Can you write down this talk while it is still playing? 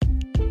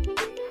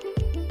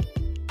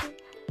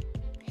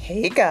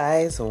Hey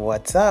guys,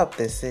 what's up?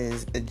 This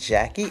is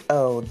Jackie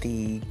O,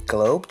 the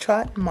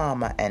Globetrot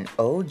Mama and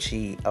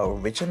OG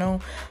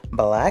original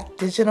Black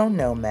digital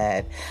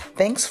nomad.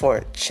 Thanks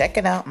for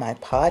checking out my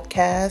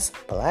podcast,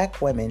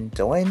 Black Women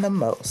Doing the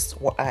Most,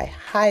 where I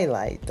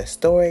highlight the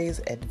stories,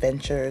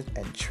 adventures,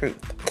 and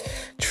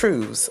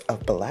truths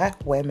of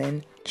Black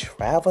women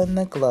traveling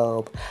the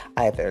globe,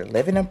 either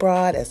living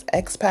abroad as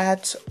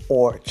expats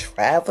or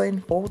traveling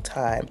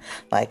full-time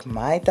like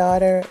my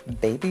daughter,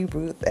 Baby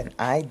Ruth, and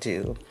I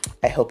do.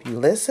 I hope you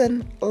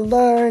listen,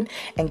 learn,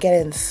 and get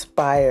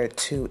inspired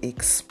to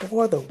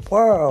explore the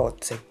world,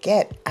 to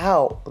get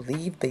out,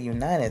 leave the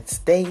United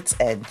States,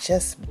 and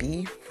just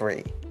be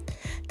free.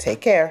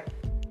 Take care.